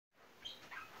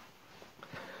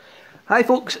Hi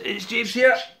folks, it's James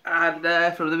here and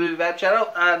from the Movie Bad channel,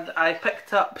 and I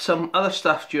picked up some other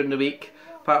stuff during the week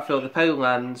apart from all the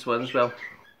Poundlands ones. Well,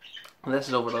 this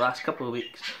is over the last couple of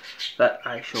weeks that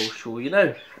I shall show you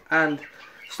now. And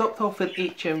stopped off at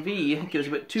HMV, I think it was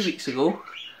about 2 weeks ago,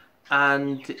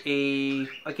 and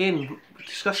again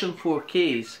discussing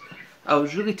 4Ks. I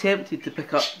was really tempted to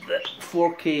pick up the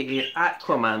 4K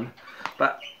Aquaman,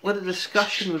 but with the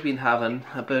discussion we've been having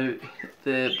about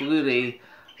the Blu-ray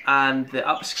and the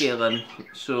upscaling,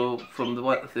 so from the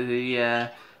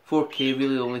 4K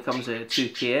really only comes out at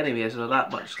 2K anyway, so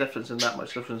that much difference and that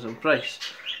much difference in price.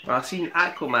 Well, I've seen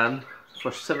Aquaman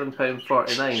for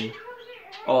 £7.49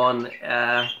 on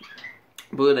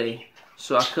Blu-ray,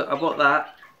 so I bought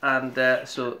that, and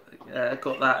I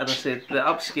got that, and I said the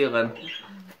upscaling,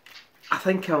 I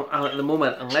think I'm at the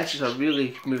moment, unless it's a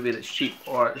really movie that's cheap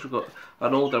or it's got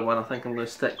an older one, I think I'm going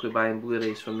to stick with buying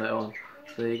Blu-rays from now on.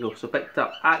 So there you go. So picked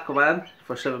up Aquaman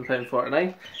for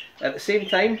 £7.49. At the same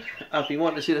time, I've been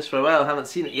wanting to see this for a while, I haven't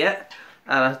seen it yet,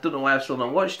 and I don't know why I've still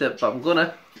not watched it, but I'm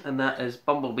gonna, and that is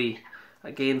Bumblebee,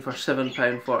 again for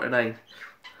 £7.49.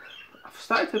 I've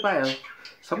started to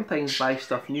sometimes buy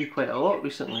stuff new quite a lot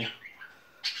recently.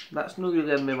 That's not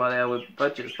really in my money with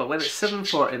budgets, but when it's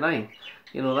 £7.49,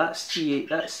 you know, that's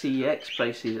CEX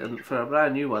prices, and for a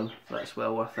brand new one, that's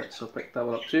well worth it. So I picked that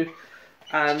one up too.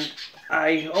 And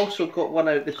I also got one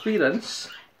out the clearance,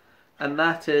 and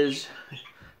that is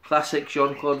classic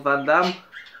Jean-Claude Van Damme,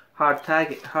 Hard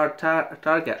Target.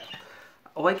 I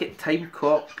want to get Time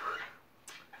Cop.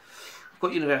 I've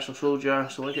got Universal Soldier,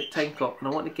 so I want to get Time Cop, and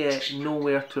I want to get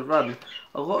Nowhere to Run.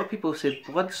 A lot of people say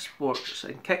Bloodsport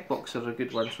and Kickboxer are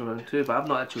good ones from them too, but I've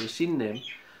not actually seen them.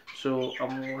 So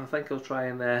I think I'll try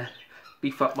and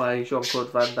beef up my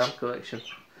Jean-Claude Van Damme collection.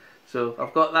 So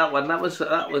I've got that one. That was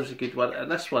a good one.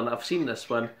 And this one, I've seen this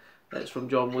one. It's from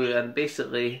John Woo, and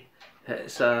basically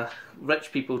it's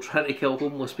rich people trying to kill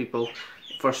homeless people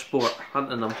for sport,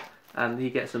 hunting them, and he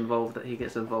gets involved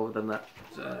in that.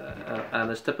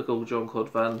 And as typical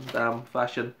Jean-Claude Van Damme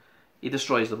fashion, he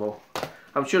destroys them all.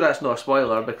 I'm sure that's not a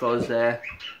spoiler because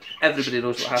everybody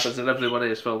knows what happens in every one of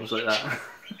his films like that.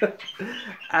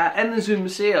 In the Zoom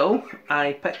sale,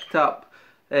 I picked up.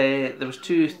 There was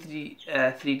two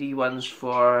 3D ones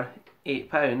for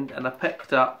 £8, and I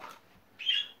picked up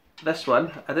this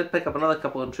one. I did pick up another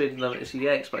couple and traded them at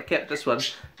CEX, but I kept this one,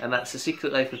 and that's The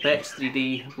Secret Life of Pets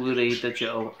 3D, Blu-ray,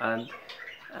 digital, and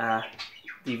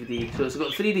DVD. So it's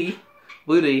got 3D,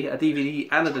 Blu-ray, a DVD,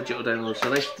 and a digital download.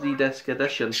 So a nice 3-disc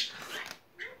edition.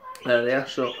 There,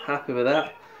 so happy with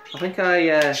that. I think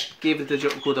I gave the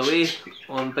digital code away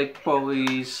on Big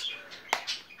Polly's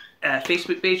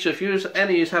Facebook page, so if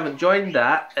any of you haven't joined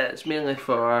that, it's mainly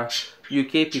for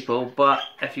UK people, but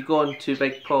if you go on to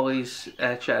Big Polly's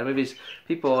Chat Movies,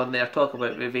 people on there talk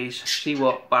about movies, see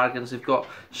what bargains they've got,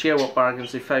 share what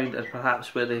bargains they found, and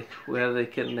perhaps where they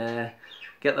can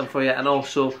get them for you. And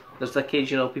also there's the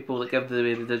occasional people that give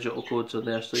away the digital codes on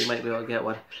there, so you might be able to get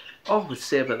one. All I would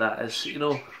say about that is, you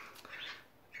know,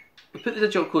 we put the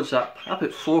digital codes up. I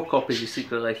put 4 copies of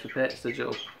Secret Life of Pets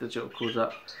digital codes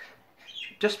up.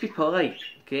 Just be polite,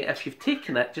 okay? If you've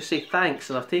taken it, just say thanks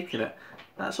and I've taken it.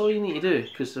 That's all you need to do,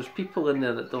 because there's people in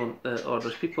there that don't, or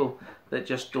there's people that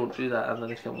just don't do that, and then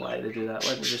they think, why do they do that?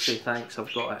 Why don't you just say thanks,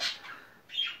 I've got it?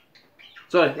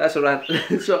 Sorry, that's a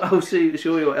rant. So I'll show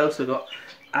you what else I got.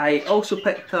 I also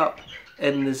picked up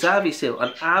in the Zavvi sale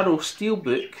an Arrow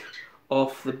Steelbook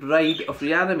of The Bride of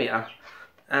Reanimator.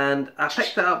 And I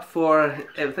picked that up for,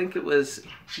 I think it was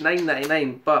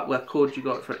 £9.99, but with a code you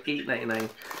got it for £8.99.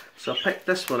 So I picked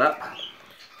this one up.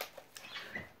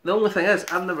 The only thing is,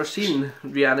 I've never seen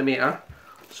Reanimator,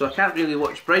 so I can't really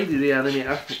watch Bride of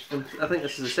Reanimator, and I think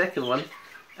this is the second one,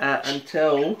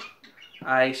 until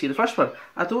I see the first one.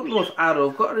 I don't know if Arrow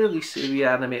have got a release of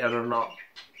Reanimator or not.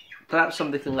 Perhaps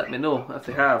somebody can let me know if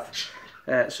they have,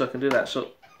 so I can do that.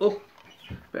 So, oh,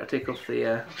 better take off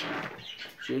the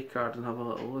J card and have a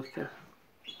little look.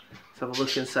 Let's have a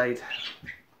look inside.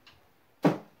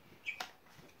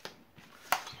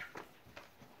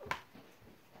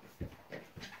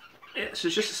 Yeah, so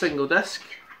it's just a single disc.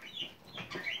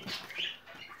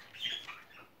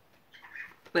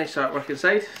 Nice artwork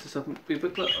inside. Is this a wee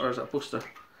booklet or is it a poster?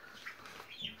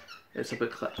 It's a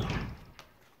booklet.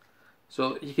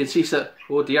 So you can see some.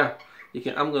 Oh dear, you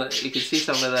can see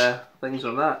some of the things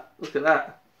on that. Look at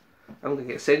that. I'm gonna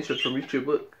get censored from YouTube.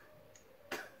 Look.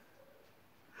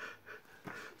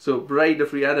 So Bride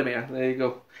of Reanimator. There you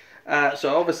go.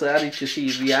 So obviously I need to see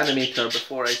Reanimator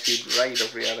before I see Bride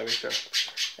of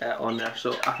Reanimator on there.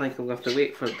 So I think I'm going to have to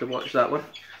wait to watch that one.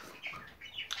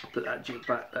 Put that J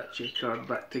card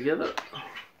back together.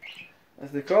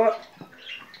 as they call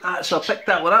it. So I picked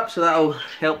that one up, so that'll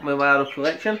help my Arrow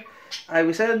collection. I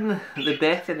was in the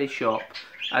Bethany shop,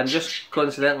 and just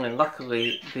coincidentally and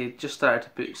luckily they just started to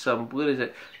put some Blu-rays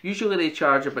out. Usually they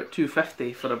charge about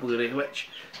 $2.50 for a Blu-ray, which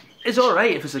is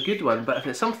alright if it's a good one, but if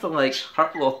it's something like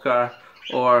Hurt Locker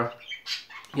or,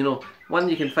 you know, one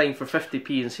you can find for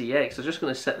 50p in CX, they're just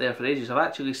going to sit there for ages. I've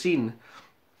actually seen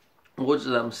loads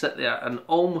of them sit there, and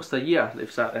almost a year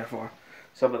they've sat there for,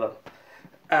 some of them.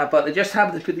 But they just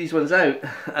happened to put these ones out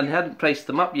and they hadn't priced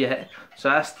them up yet, so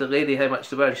I asked the lady how much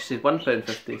they were and she said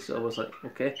 £1.50, so I was like,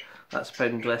 okay, that's a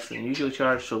pound less than usually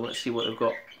charged, so let's see what they've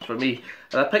got for me.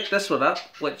 And I picked this one up,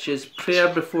 which is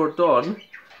Prayer Before Dawn,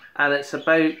 and it's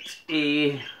about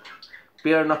a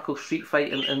bare knuckle street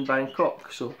fight in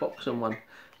Bangkok, so boxing one.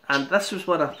 And this was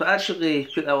one I actually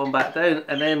put that one back down,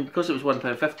 and then because it was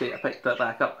 £1.50 I picked that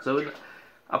back up, because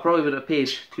I probably would have paid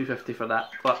 $2.50 for that,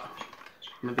 but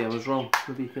maybe I was wrong.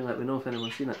 Maybe you can let me know if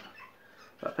anyone's seen it.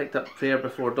 But I picked up Prayer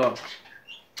Before Dawn.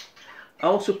 I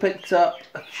also picked up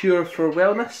A Cure for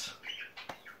Wellness,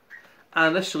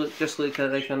 and this just looks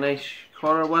like a nice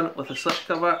horror one with a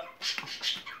slipcover.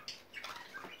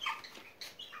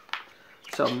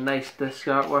 Some nice disc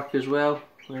artwork as well.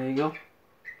 There you go.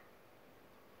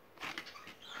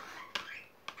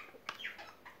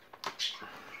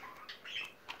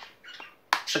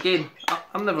 Again,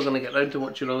 I'm never going to get round to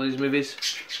watching all these movies.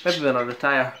 Maybe when I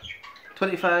retire.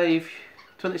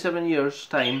 27 years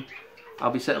time,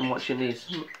 I'll be sitting watching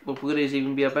these. Will Blu-rays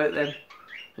even be about then?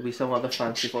 There'll be some other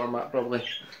fancy format probably.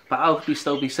 But I'll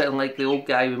still be sitting like the old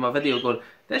guy with my video going,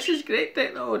 this is great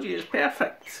technology, it's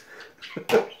perfect.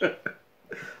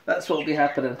 That's what will be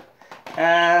happening.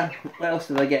 What else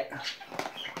did I get?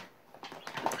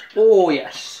 Oh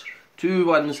yes, two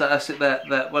ones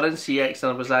that were in CX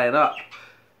and I was eyeing up.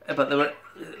 But they were,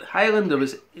 Highlander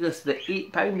was listed at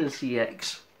 £8 in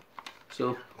CX.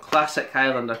 So classic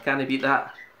Highlander, can he beat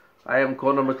that? I am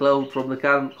Connor MacLeod from the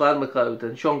Clan MacLeod,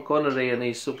 and Sean Connery, and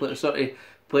he's sort of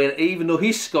playing, even though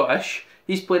he's Scottish,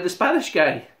 he's played the Spanish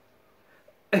guy.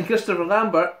 And Christopher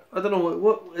Lambert, I don't know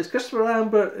what is Christopher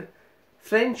Lambert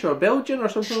French or Belgian or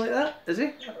something like that? Is he?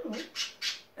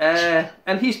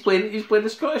 And he's playing the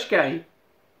Scottish guy.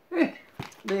 Hey,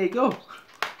 there you go.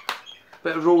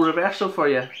 Bit of role reversal for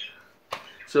you.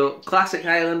 So classic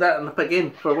Highlander, and again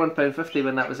for £1.50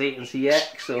 when that was 8 in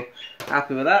CX, so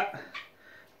happy with that.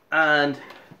 And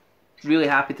really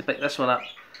happy to pick this one up.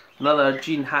 Another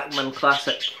Gene Hackman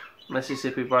classic,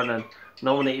 Mississippi Burning,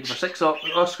 nominated for 6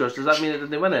 Oscars. Does that mean it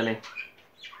didn't win any?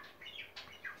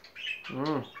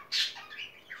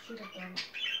 Should have done.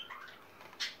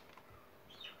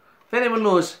 If anyone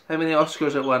knows how many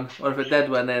Oscars it won, or if it did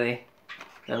win any,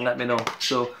 then let me know.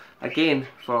 So again,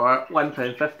 for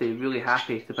 £1.50, really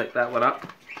happy to pick that one up.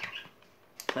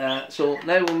 So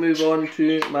now we'll move on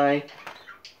to my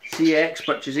CX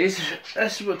purchases.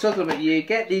 This is what we're talking about. You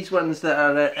get these ones that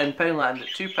are in Poundland at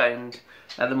 £2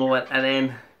 at the moment, and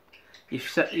then you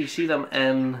see them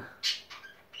in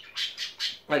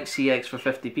like CX for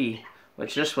 50p,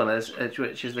 which this one is,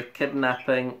 which is The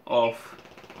Kidnapping of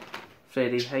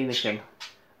Freddie Heineken.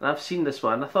 And I've seen this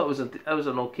one. I thought it was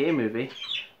an okay movie.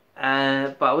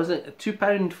 But I wasn't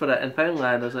 £2 for it in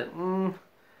Poundland. I was like, I'm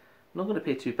not going to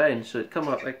pay £2. So it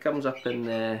comes up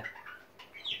in,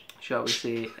 shall we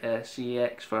say,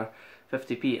 CX for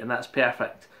 50p, and that's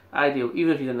perfect, ideal.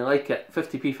 Even if you didn't like it,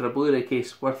 50p for a Blu-ray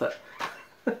case, worth it.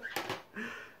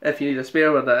 If you need a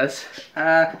spare one, that is.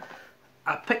 I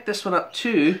picked this one up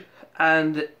too,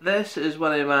 and this is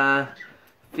one of my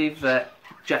favourite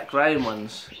Jack Ryan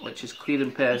ones, which is Clear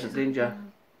and Present Danger.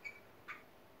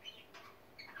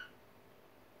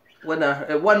 Winner.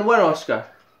 It won one Oscar.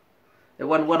 It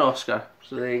won one Oscar,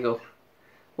 so there you go.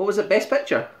 What was it, Best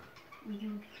Picture?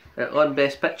 It won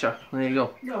Best Picture, there you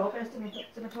go. No, Best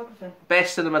Cinematography.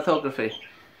 Best Cinematography,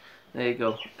 there you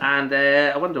go. And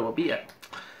I wonder what beat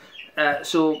it.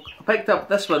 So I picked up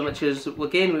this one, which is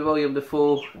again with William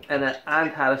Dafoe in it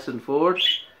and Harrison Ford.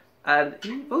 And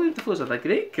William Dafoe's had a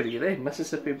great career, eh?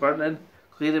 Mississippi Burning,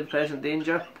 Clear and Present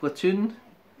Danger, Platoon.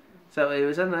 Is that what he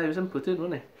was in? He was in Platoon,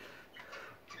 wasn't he?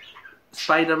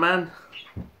 Spider-Man.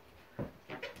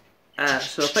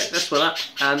 So I picked this one up,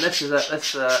 and this is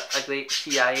a great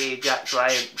CIA Jack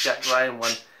Ryan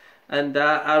one, and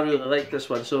I really like this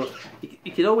one. So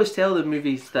you can always tell the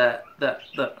movies that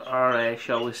are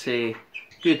shall we say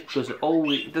good, because it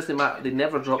doesn't matter. They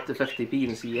never drop to 50p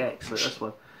in CX like this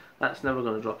one. That's never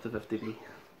going to drop to 50p.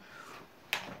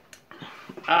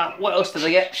 What else did I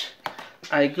get?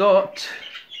 I got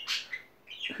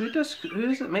who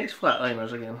is it makes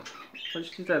Flatliners again?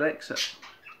 Which did that exit?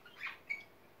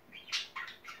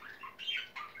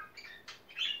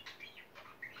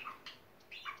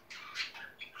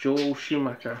 Joel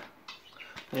Schumacher.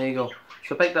 There you go.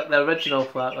 So I picked up the original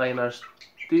Flatliners.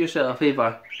 Do yourself a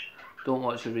favour, don't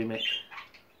watch the remake.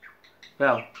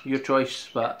 Well, your choice,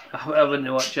 but I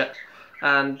wouldn't watch it.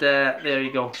 And there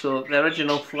you go. So the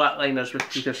original Flatliners with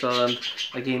Peter Sutherland,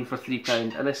 again for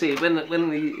 £3. And I say, when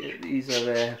these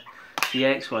are the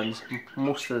X ones,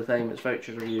 most of the time it's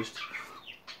vouchers are used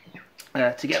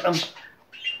to get them.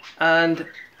 And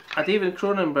a David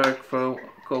Cronenberg film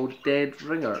called Dead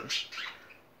Ringers.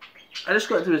 I just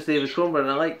got to this David Cronenberg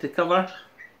and I liked the cover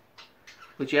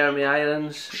with Jeremy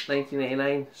Irons,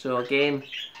 1989. So again,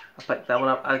 I picked that one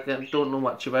up. I don't know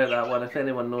much about that one. If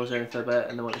anyone knows anything about it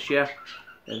and they want to share,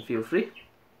 then feel free.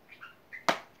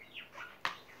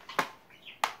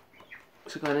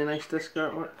 Has it got any nice disc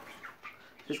artwork?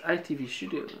 It's ITV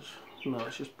Studios. No,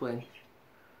 it's just plain.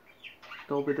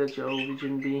 Dolby Digital,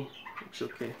 Region B. Looks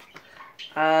okay.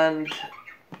 And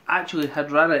actually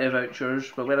had rarity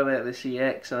vouchers, but when I went to the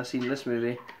CX and I seen this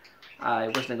movie, I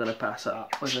wasn't going to pass it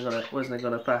up. Wasn't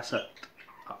going to pass it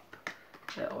up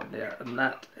on there. And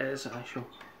that is actual.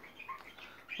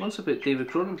 Once I put David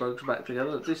Cronenberg's back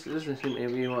together, this doesn't seem to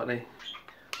be what I.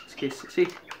 See,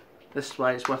 this is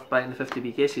why it's worth buying the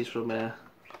 50B cases from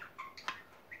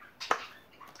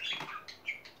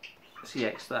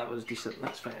CX. That was decent.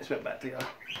 That's fine. It's went back together.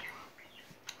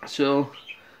 So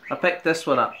I picked this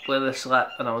one up with a slip,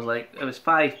 and I was like, it was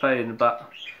 £5, but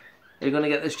are you going to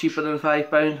get this cheaper than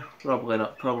 £5? Probably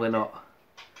not. Probably not.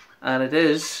 And it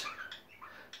is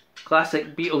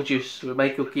classic Beetlejuice with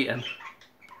Michael Keaton.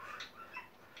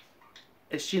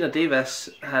 It's Gina Davis,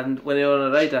 and when you're on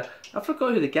a rider, I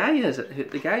forgot who the guy is.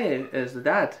 The guy is the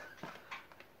dad.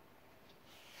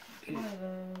 Can't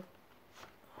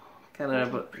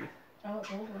remember. Alec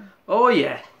Baldwin. Oh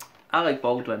yeah, Alec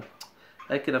Baldwin.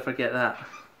 How could I forget that?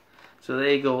 So there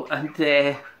you go.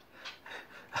 And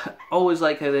always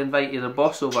like how they invite you the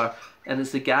boss over, and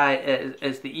it's the guy.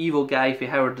 It's the evil guy for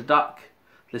Howard the Duck.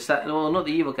 No, not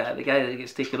the evil guy. The guy that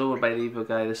gets taken over by the evil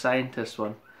guy, the scientist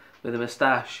one with the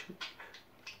moustache.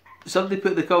 Somebody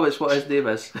put in the comments what his name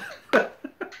is.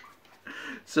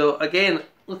 So again,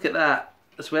 look at that.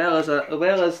 As well as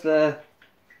the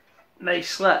nice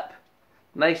slip,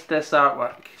 nice disc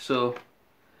artwork. So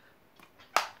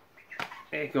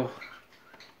there you go.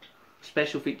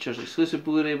 Special features, exclusive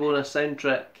Blu-ray bonus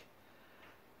soundtrack,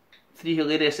 3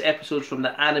 hilarious episodes from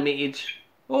the animated.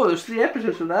 Oh, there's 3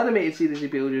 episodes from the animated series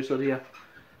of Beetlejuice on here,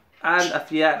 and a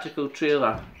theatrical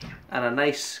trailer, and a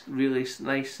nice, really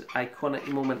nice, iconic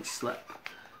moment slip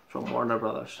from Warner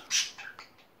Brothers.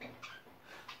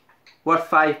 Worth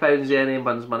 £5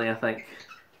 anyone's money, I think.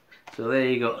 So there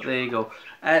you go, there you go.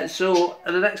 So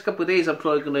in the next couple of days, I'm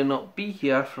probably going to not be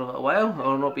here for a little while,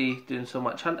 or not be doing so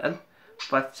much hunting.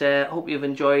 But I hope you've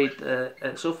enjoyed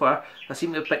it so far. I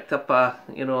seem to have picked up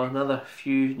another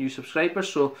few new subscribers,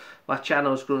 so my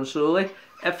channel is growing slowly.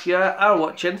 If you are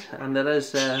watching and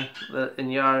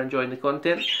and you are enjoying the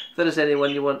content, if there is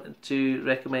anyone you want to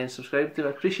recommend subscribe to,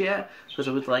 I appreciate it, because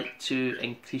I would like to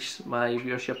increase my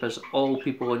viewership as all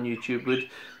people on YouTube would.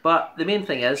 But the main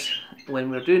thing is, when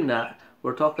we're doing that,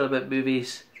 we're talking about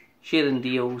movies, sharing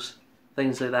deals,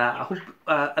 things like that. I hope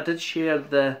I did share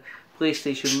the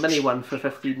PlayStation Mini one for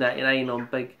 $15.99 on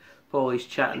Big Polly's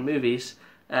Chatting Movies,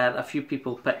 and a few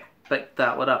people picked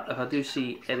that one up. If I do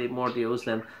see any more deals,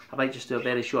 then I might just do a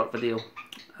very short video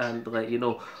and let you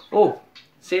know. Oh,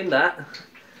 saying that,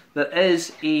 there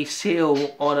is a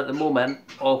sale on at the moment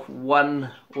of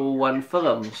 101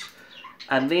 Films,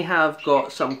 and they have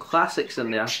got some classics in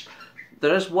there.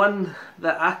 There is one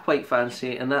that I quite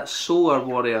fancy, and that's Solar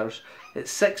Warriors.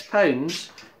 It's £6.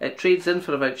 It trades in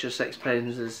for a voucher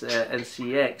 £6 as in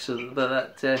CX, so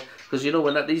that because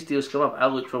when these deals come up, I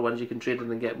look for ones you can trade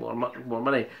in and get more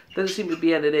money. Doesn't seem to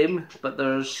be any name, but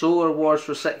there's Solar Wars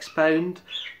for £6.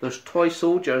 There's Toy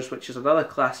Soldiers, which is another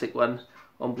classic one,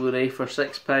 on Blu-ray for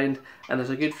 £6, and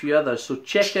there's a good few others. So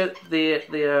check out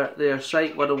their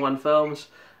site, 101 Films,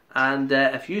 and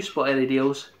if you spot any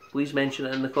deals, please mention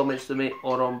it in the comments to me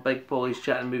or on Big Polly's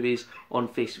Chatting Movies on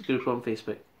group on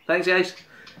Facebook. Thanks, guys.